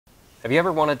Have you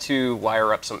ever wanted to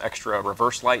wire up some extra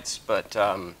reverse lights, but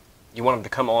you want them to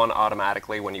come on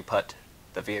automatically when you put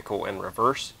the vehicle in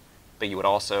reverse, but you would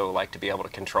also like to be able to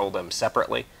control them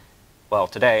separately? Well,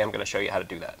 today I'm going to show you how to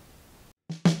do that.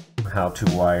 How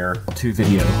to wire to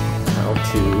video, how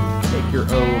to make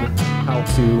your own, how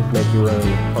to make your own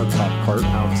hardtop part,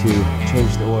 how to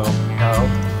change the oil, how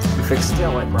to fix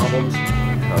taillight problems,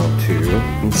 how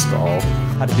to install,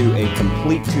 how to do a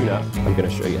complete tune-up. I'm going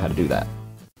to show you how to do that.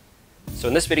 So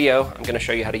in this video, I'm going to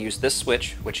show you how to use this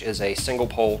switch, which is a single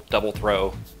pole double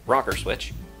throw rocker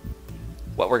switch.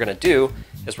 What we're going to do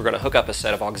is we're going to hook up a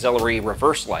set of auxiliary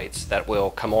reverse lights that will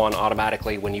come on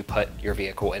automatically when you put your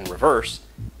vehicle in reverse,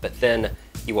 but then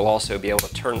you will also be able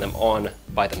to turn them on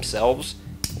by themselves,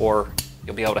 or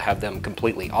you'll be able to have them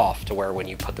completely off to where when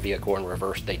you put the vehicle in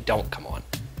reverse, they don't come on.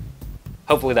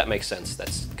 Hopefully that makes sense.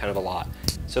 That's kind of a lot.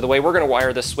 So the way we're going to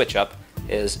wire this switch up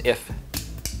is if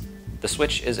the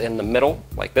switch is in the middle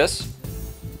like this,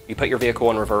 you put your vehicle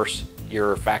in reverse,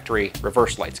 your factory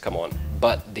reverse lights come on,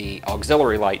 but the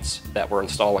auxiliary lights that we're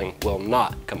installing will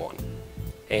not come on.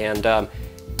 And I'm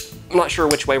not sure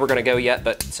which way we're going to go yet,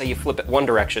 but say you flip it one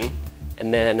direction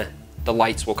and then the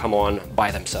lights will come on by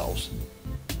themselves.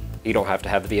 You don't have to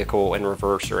have the vehicle in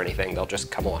reverse or anything, they'll just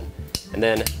come on. And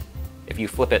then if you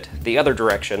flip it the other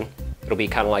direction, it'll be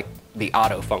kind of like the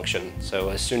auto function. So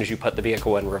as soon as you put the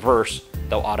vehicle in reverse,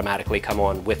 they'll automatically come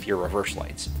on with your reverse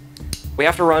lights. We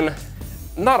have to run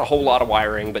not a whole lot of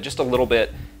wiring, but just a little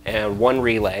bit and one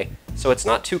relay. So it's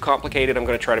not too complicated. I'm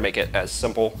going to try to make it as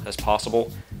simple as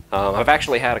possible. I've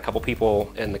actually had a couple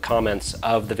people in the comments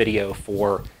of the video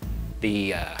for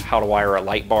the how to wire a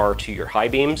light bar to your high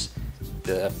beams.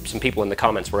 Some people in the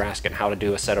comments were asking how to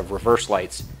do a set of reverse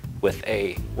lights with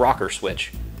a rocker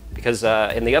switch, because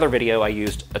in the other video I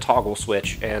used a toggle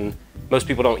switch, and most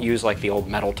people don't use like the old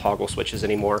metal toggle switches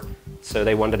anymore, so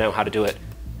they wanted to know how to do it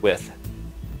with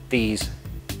these.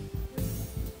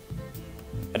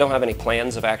 I don't have any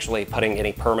plans of actually putting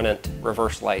any permanent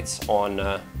reverse lights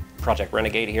on Project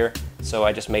Renegade here, so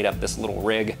I just made up this little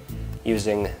rig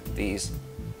using these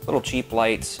little cheap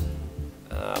lights,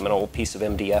 an old piece of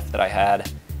MDF that I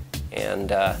had,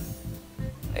 and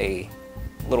a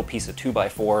little piece of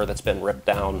 2x4 that's been ripped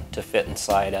down to fit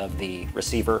inside of the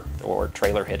receiver or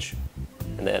trailer hitch.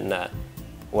 And then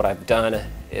what I've done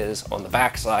is on the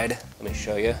back side, let me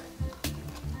show you,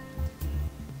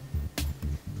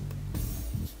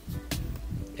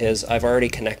 is I've already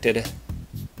connected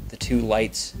the two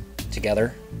lights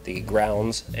together, the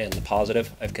grounds and the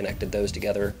positive. I've connected those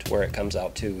together to where it comes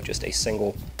out to just a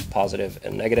single positive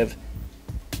and negative.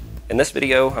 In this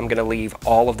video, I'm going to leave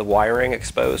all of the wiring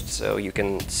exposed so you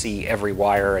can see every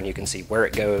wire and you can see where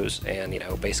it goes, and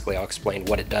basically I'll explain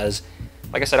what it does.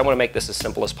 Like I said, I want to make this as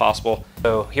simple as possible.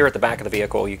 So here at the back of the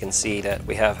vehicle, you can see that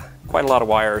we have quite a lot of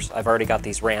wires. I've already got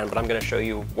these ran, but I'm going to show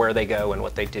you where they go and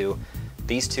what they do.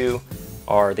 These two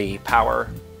are the power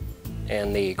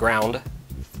and the ground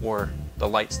for the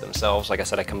lights themselves. Like I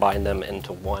said, I combined them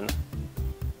into one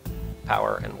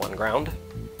power and one ground.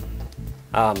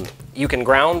 You can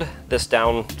ground this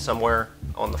down somewhere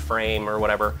on the frame or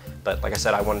whatever, but like I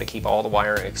said, I wanted to keep all the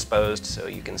wiring exposed so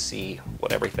you can see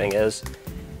what everything is.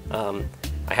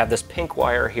 I have this pink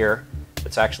wire here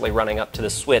that's actually running up to the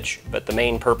switch, but the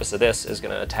main purpose of this is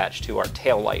going to attach to our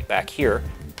tail light back here,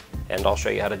 and I'll show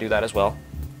you how to do that as well.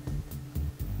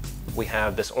 We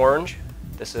have this orange.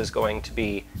 This is going to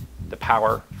be the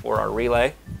power for our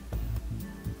relay.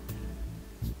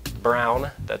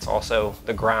 Brown, that's also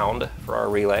the ground for our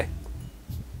relay.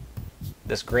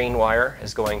 This green wire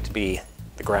is going to be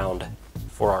the ground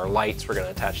for our lights. We're going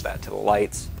to attach that to the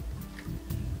lights.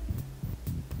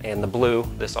 And the blue,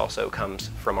 this also comes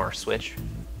from our switch.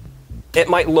 It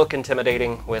might look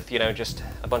intimidating with, just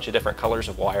a bunch of different colors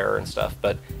of wire and stuff,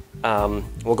 but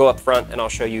we'll go up front and I'll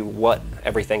show you what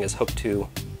everything is hooked to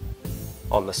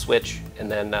on the switch, and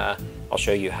then I'll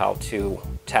show you how to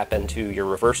tap into your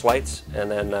reverse lights, and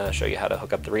then show you how to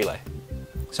hook up the relay.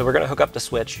 So we're going to hook up the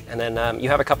switch, and then you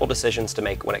have a couple decisions to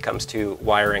make when it comes to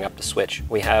wiring up the switch.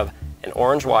 We have an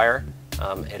orange wire.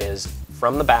 It is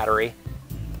from the battery,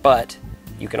 but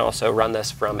you can also run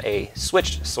this from a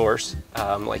switched source,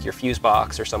 like your fuse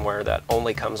box or somewhere that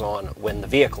only comes on when the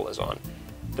vehicle is on.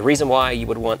 The reason why you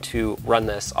would want to run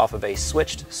this off of a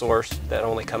switched source that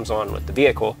only comes on with the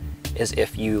vehicle is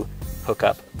if you hook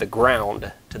up the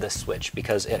ground to this switch,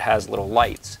 because it has little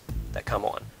lights that come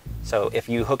on. So if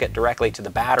you hook it directly to the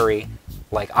battery,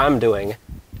 like I'm doing,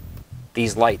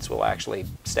 these lights will actually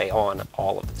stay on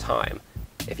all of the time.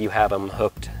 If you have them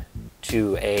hooked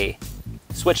to a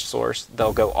switch source,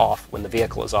 they'll go off when the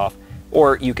vehicle is off,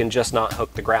 or you can just not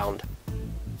hook the ground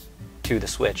to to the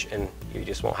switch and you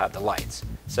just won't have the lights.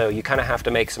 So you kind of have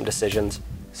to make some decisions.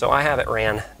 So I have it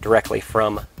ran directly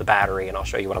from the battery, and I'll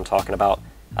show you what I'm talking about.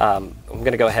 I'm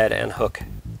going to go ahead and hook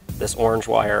this orange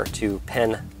wire to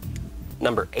pin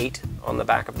number 8 on the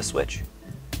back of the switch,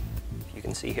 if you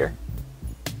can see here.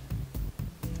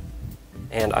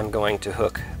 And I'm going to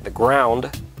hook the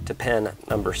ground to pin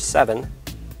number 7,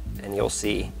 and you'll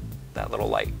see that little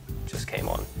light just came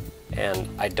on. And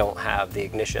I don't have the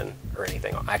ignition or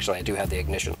anything. Actually, I do have the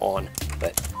ignition on,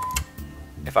 but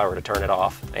if I were to turn it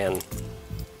off and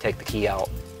take the key out,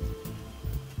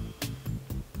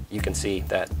 you can see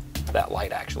that that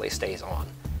light actually stays on.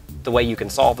 The way you can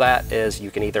solve that is you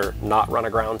can either not run a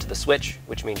ground to the switch,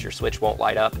 which means your switch won't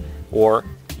light up, or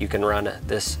you can run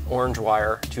this orange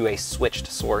wire to a switched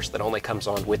source that only comes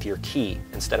on with your key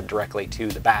instead of directly to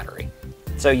the battery.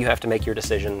 So you have to make your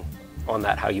decision on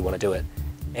that, how you want to do it.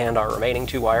 And our remaining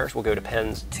 2 wires will go to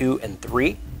pins 2 and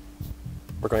 3.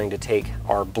 We're going to take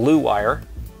our blue wire,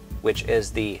 which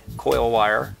is the coil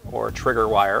wire or trigger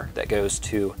wire that goes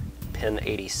to pin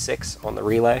 86 on the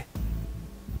relay.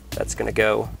 That's going to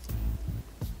go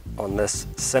on this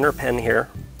center pin here.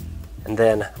 And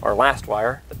then our last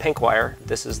wire, the pink wire,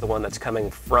 this is the one that's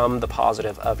coming from the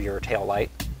positive of your tail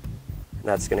light. And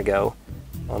that's going to go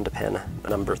onto pin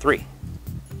number 3.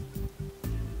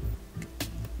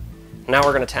 Now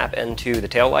we're going to tap into the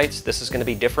tail lights. This is going to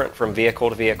be different from vehicle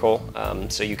to vehicle,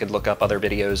 so you could look up other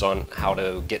videos on how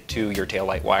to get to your tail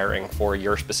light wiring for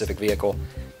your specific vehicle.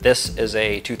 This is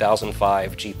a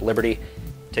 2005 Jeep Liberty.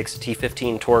 It takes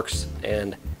T15 Torx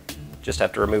and just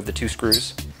have to remove the 2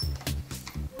 screws.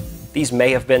 These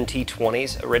may have been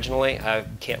T20s originally. I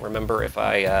can't remember if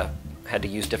I had to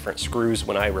use different screws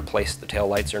when I replaced the tail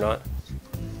lights or not.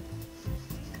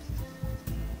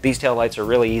 These tail lights are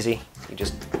really easy. You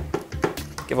just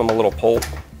give them a little pull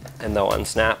and they'll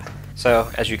unsnap.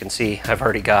 So as you can see, I've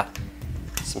already got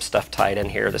some stuff tied in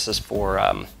here. This is for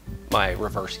my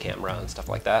reverse camera and stuff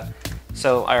like that.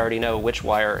 So I already know which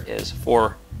wire is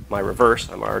for my reverse.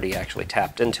 I'm already actually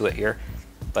tapped into it here,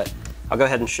 but I'll go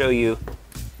ahead and show you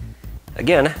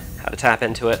again how to tap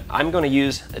into it. I'm going to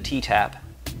use a T-tap.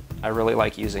 I really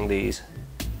like using these,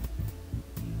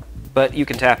 but you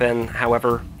can tap in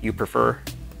however you prefer.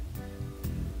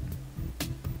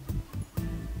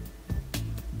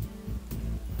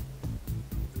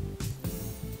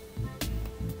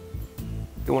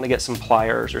 If you want to get some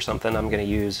pliers or something, I'm going to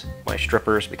use my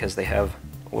strippers because they have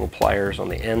little pliers on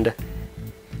the end.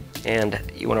 And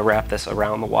you want to wrap this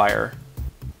around the wire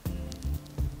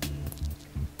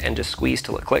and just squeeze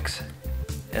till it clicks,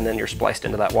 and then you're spliced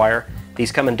into that wire.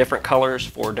 These come in different colors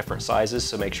for different sizes,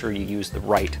 so make sure you use the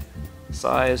right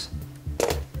size.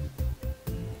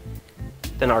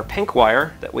 Then our pink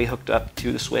wire that we hooked up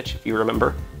to the switch, if you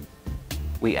remember,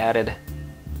 we added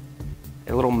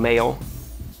a little male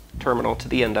terminal to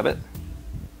the end of it,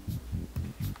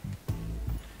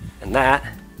 and that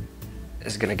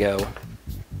is going to go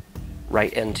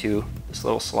right into this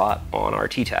little slot on our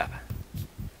T-tap.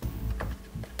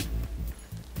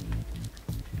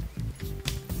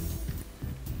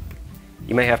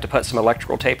 You may have to put some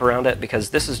electrical tape around it because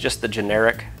this is just the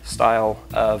generic style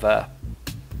of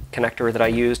connector that I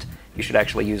used. You should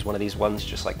actually use one of these ones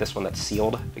just like this one that's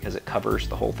sealed because it covers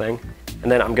the whole thing. And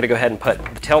then I'm going to go ahead and put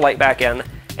the tail light back in,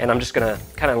 and I'm just going to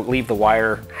kind of leave the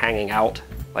wire hanging out.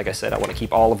 Like I said, I want to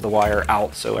keep all of the wire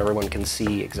out so everyone can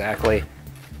see exactly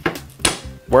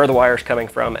where the wire is coming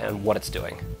from and what it's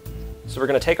doing. So we're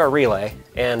going to take our relay,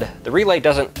 and the relay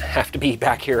doesn't have to be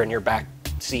back here in your back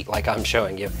seat like I'm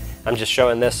showing you. I'm just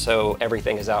showing this so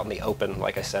everything is out in the open,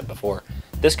 like I said before.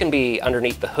 This can be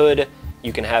underneath the hood.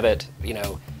 You can have it,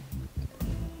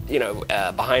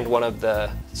 behind one of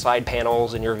the side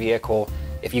panels in your vehicle.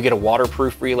 If you get a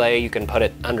waterproof relay, you can put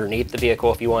it underneath the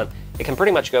vehicle if you want. It can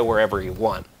pretty much go wherever you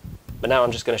want. But now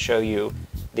I'm just going to show you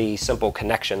the simple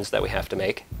connections that we have to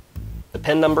make. The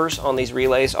pin numbers on these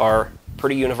relays are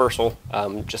pretty universal.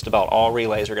 Just about all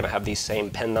relays are going to have these same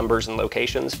pin numbers and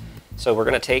locations. So we're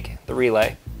going to take the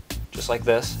relay just like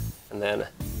this and then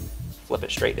flip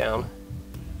it straight down.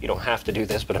 You don't have to do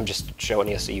this, but I'm just showing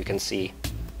you so you can see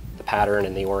the pattern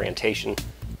and the orientation.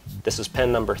 This is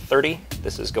pin number 30.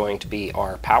 This is going to be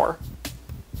our power.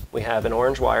 We have an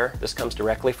orange wire. This comes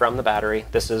directly from the battery.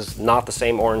 This is not the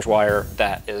same orange wire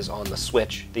that is on the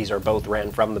switch. These are both ran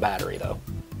from the battery though.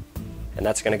 And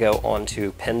that's going to go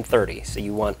onto pin 30. So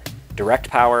you want direct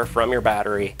power from your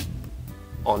battery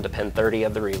onto pin 30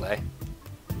 of the relay.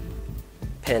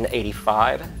 Pin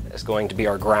 85 is going to be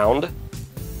our ground,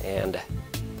 and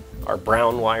our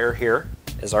brown wire here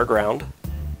is our ground.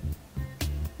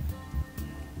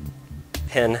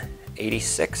 Pin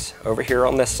 86 over here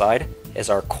on this side is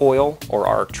our coil or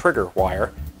our trigger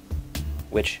wire,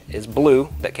 which is blue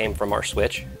that came from our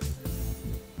switch.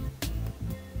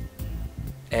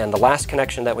 And the last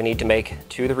connection that we need to make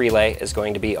to the relay is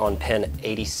going to be on pin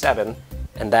 87,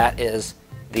 and that is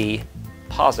the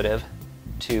positive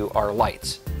to our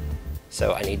lights.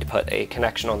 So I need to put a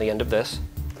connection on the end of this.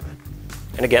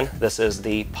 And again, this is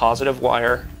the positive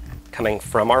wire coming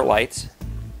from our lights,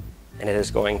 and it is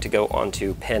going to go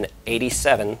onto pin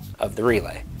 87 of the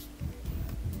relay.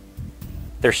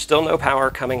 There's still no power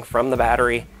coming from the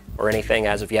battery or anything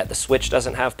as of yet. The switch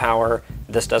doesn't have power,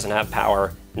 this doesn't have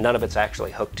power, none of it's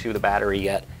actually hooked to the battery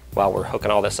yet while we're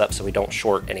hooking all this up so we don't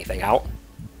short anything out.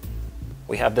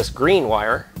 We have this green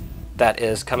wire that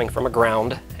is coming from a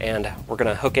ground, and we're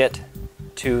going to hook it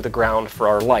to the ground for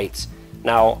our lights.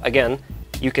 Now again,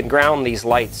 you can ground these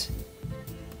lights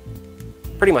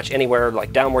pretty much anywhere,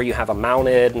 like down where you have them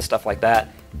mounted and stuff like that,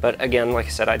 but again, like I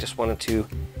said, I just wanted to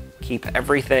keep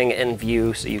everything in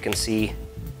view so you can see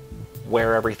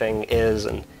where everything is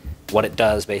and what it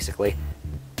does basically.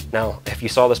 Now, if you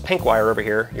saw this pink wire over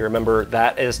here, you remember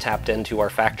that is tapped into our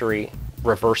factory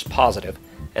reverse positive,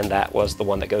 and that was the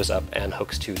one that goes up and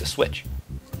hooks to the switch.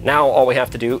 Now all we have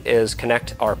to do is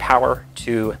connect our power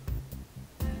to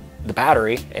the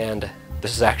battery, and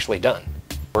this is actually done.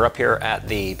 We're up here at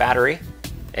the battery,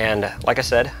 and like I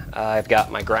said, I've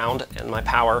got my ground and my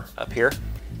power up here.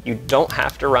 You don't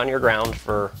have to run your ground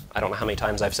for, I don't know how many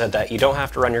times I've said that, you don't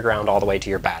have to run your ground all the way to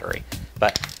your battery.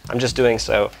 But I'm just doing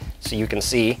so you can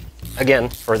see, again,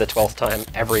 for the 12th time,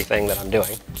 everything that I'm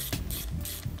doing.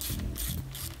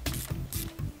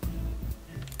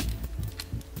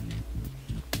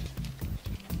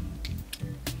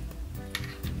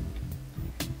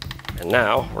 And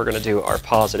now we're going to do our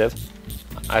positive.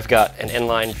 I've got an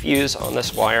inline fuse on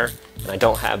this wire, and I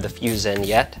don't have the fuse in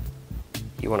yet.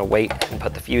 You want to wait and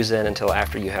put the fuse in until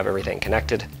after you have everything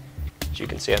connected. As you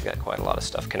can see, I've got quite a lot of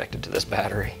stuff connected to this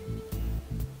battery.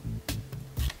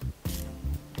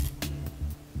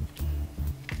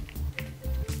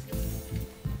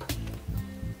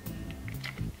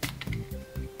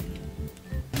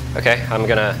 Okay, I'm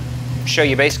going to show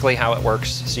you basically how it works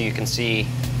so you can see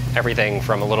everything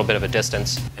from a little bit of a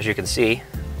distance. As you can see,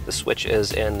 the switch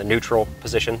is in the neutral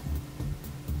position.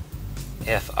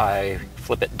 If I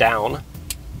flip it down,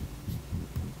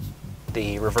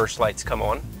 the reverse lights come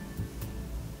on.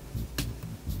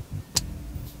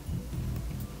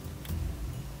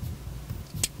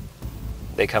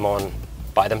 They come on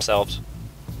by themselves.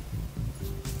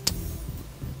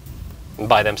 And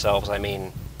by themselves, I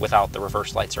mean without the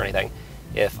reverse lights or anything.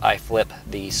 If I flip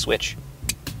the switch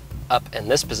up in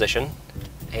this position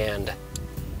and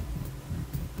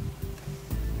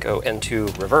go into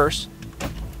reverse,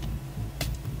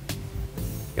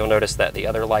 you'll notice that the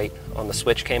other light on the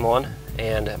switch came on,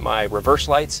 and my reverse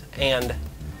lights and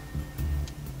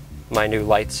my new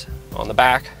lights on the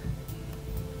back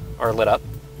are lit up.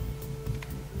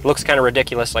 It looks kind of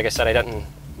ridiculous. Like I said, I didn't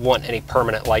want any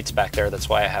permanent lights back there. That's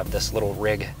why I have this little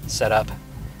rig set up.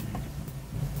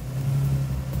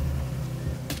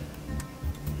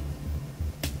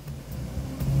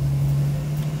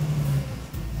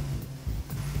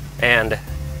 And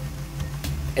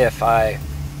if I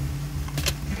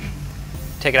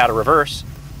take it out of reverse,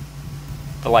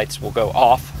 the lights will go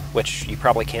off, which you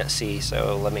probably can't see,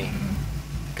 so let me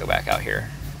go back out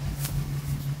here.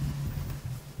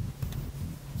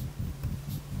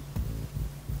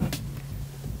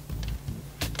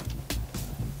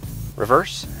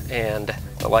 Reverse, and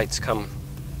the lights come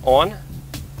on,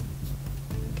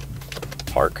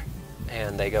 park,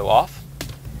 and they go off.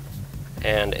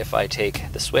 And if I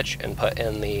take the switch and put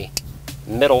in the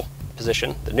middle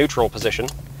position, the neutral position,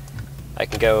 I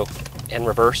can go in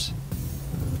reverse,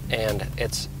 and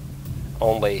it's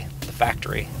only the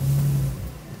factory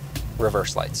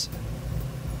reverse lights.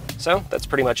 So that's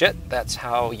pretty much it. That's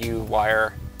how you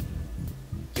wire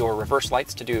your reverse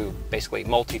lights to do basically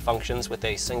multi-functions with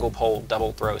a single pole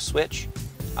double throw switch.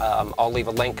 I'll leave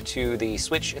a link to the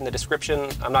switch in the description.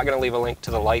 I'm not going to leave a link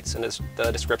to the lights in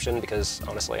the description because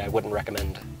honestly I wouldn't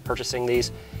recommend purchasing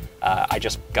these. I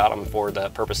just got them for the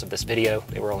purpose of this video.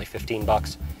 They were only 15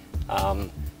 bucks.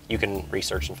 You can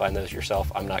research and find those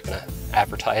yourself. I'm not going to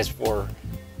advertise for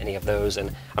any of those,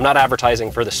 and I'm not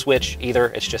advertising for the switch either.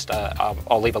 It's just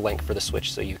I'll leave a link for the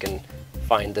switch so you can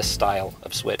find this style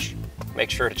of switch. Make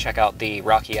sure to check out the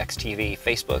Rocky X TV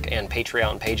Facebook and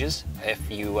Patreon pages. If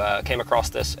you came across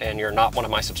this and you're not one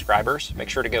of my subscribers, make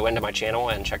sure to go into my channel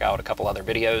and check out a couple other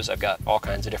videos. I've got all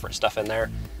kinds of different stuff in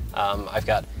there. I've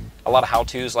got a lot of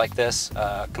how-tos like this,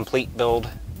 complete build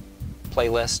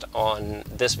playlist on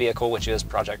this vehicle, which is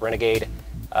Project Renegade.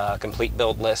 a complete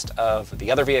build list of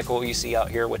the other vehicle you see out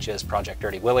here, which is Project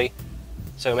Dirty Willy.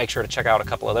 So make sure to check out a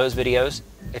couple of those videos.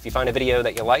 If you find a video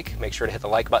that you like, make sure to hit the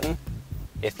like button.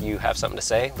 If you have something to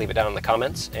say, leave it down in the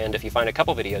comments. And if you find a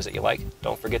couple videos that you like,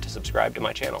 don't forget to subscribe to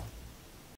my channel.